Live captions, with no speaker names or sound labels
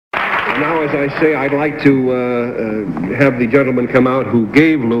Now, as I say, I'd like to have the gentleman come out who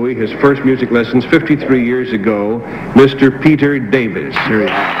gave Louis his first music lessons 53 years ago, Mr. Peter Davis. Here he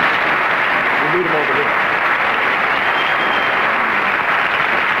is. We'll meet him over here.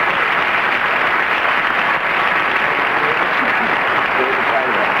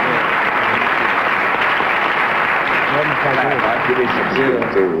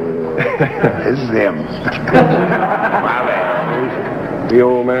 This is him. The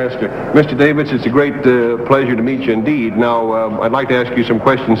old master. Mr. Davis, it's a great pleasure to meet you indeed. Now, I'd like to ask you some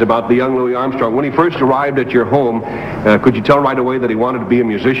questions about the young Louis Armstrong. When he first arrived at your home, could you tell right away that he wanted to be a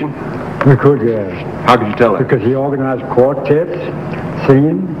musician? We could, yes. How could you tell that? Because he organized quartets,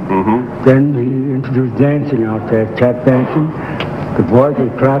 singing. Mm-hmm. Then he introduced dancing out there, tap dancing. The boys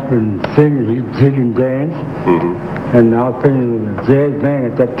would clap and sing, and he'd jig and dance. Mm-hmm. And I was playing with a jazz band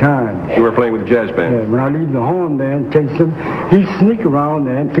at that time. You were playing with a jazz band? Yeah, when I leave the horn band, he'd sneak around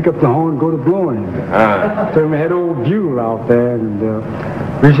there and pick up the horn and go to blowing. So we had an old bugle out there, and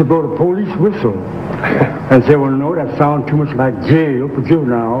we used to blow the police whistle. And say, well, no, that sounds too much like jail for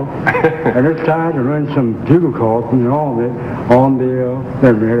juvenile. And it's time to run some bugle calls from the army on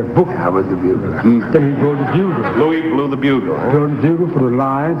then we had a book. I was the bugle. Then he blew the bugle. Louis blew the bugle. Huh? Blew the bugle for the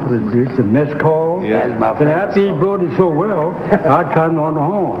line, for the mess call. Yeah. Then after he blew it so well, I'd cut him on the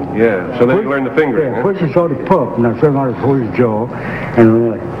horn. Yeah, so then you learned the fingering. Yeah, first he started puff, and I showed him how to hold his jaw.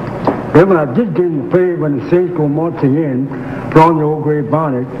 And then when I did get him to play, when the saints go marching in, put on the old gray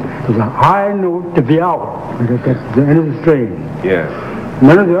bonnet, it was a high note to be out. At the end of the string. Yeah.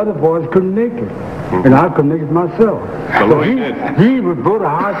 None of the other boys couldn't make it. Mm-hmm. And I couldn't make it myself. So he would blow the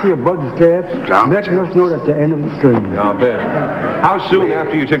high C above the staff, letting us know at the end of the string. I'll bet. How soon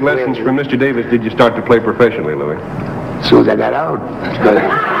after you took lessons from Mr. Davis did you start to play professionally, Louis? As soon as I got out.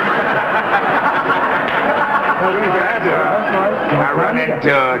 I run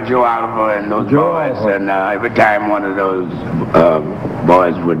into Joe Oliver and those boys, and every time one of those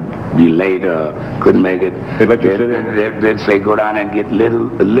boys would be late or couldn't make it, they'd say, go down and get Little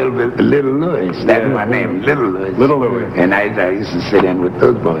Louis. That's my name, Little Louis. Little Louis. And I used to sit in with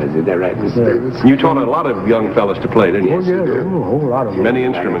those boys. Is that right, Mr. Davis? You taught a lot of young fellas to play, didn't you? Oh, yeah, a whole lot of them. Many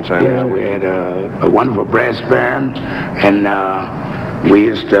instruments, I know. Yeah, we had a wonderful brass band, and we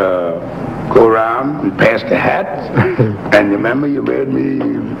used to go around and pass the hat. And remember, you made me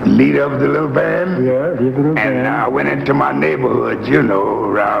leader of the little band? Yeah, the little band. And I went into my neighborhood,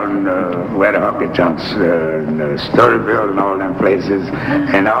 around where the honky tonks, Storyville and all them places,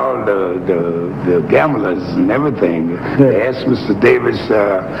 and all the gamblers and everything. Yeah. They asked Mr. Davis,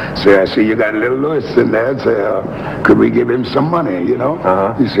 I see you got Little Louis in there, say, could we give him some money,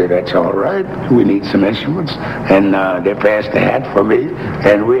 Uh-huh. He said, that's all right. We need some instruments. And they passed the hat for me,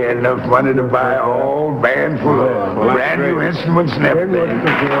 and we had enough money to buy a whole band full of brand new instruments and everything.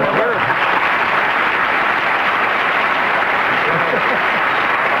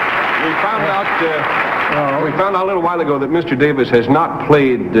 We found out a little while ago that Mr. Davis has not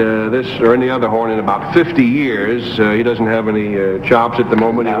played this or any other horn in about 50 years. He doesn't have any chops at the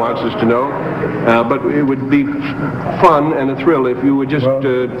moment, he wants us to know. But it would be fun and a thrill if you would just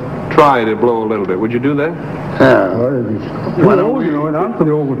try to blow a little bit. Would you do that? Why don't we do it? I'm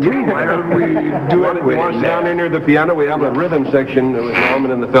pretty old too. Why don't we do it? We want down in near the piano. We have a rhythm section with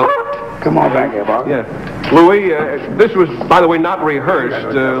Norman and the fellow. Come on back here, Bob. Yeah. Louis, this was, by the way, not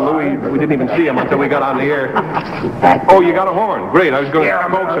rehearsed. Louis, we didn't even see him until we got on the air. Oh, you got a horn. Great. I was going to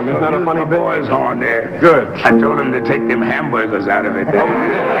smoke some. Isn't that a funny bit? Boy's horn there. Good. I told him to take them hamburgers out of it.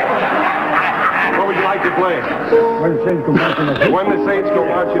 What would you like to play? When the Saints go marching in. When the Saints go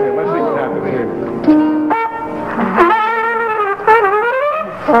marching in. Let's see what happens here.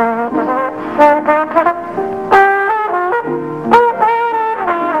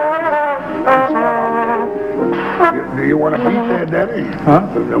 Do you want to beat that, Daddy? Huh?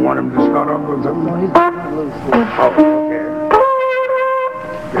 Do you want him to start off with something? Oh, okay.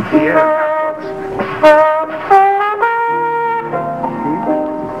 Get the air, folks.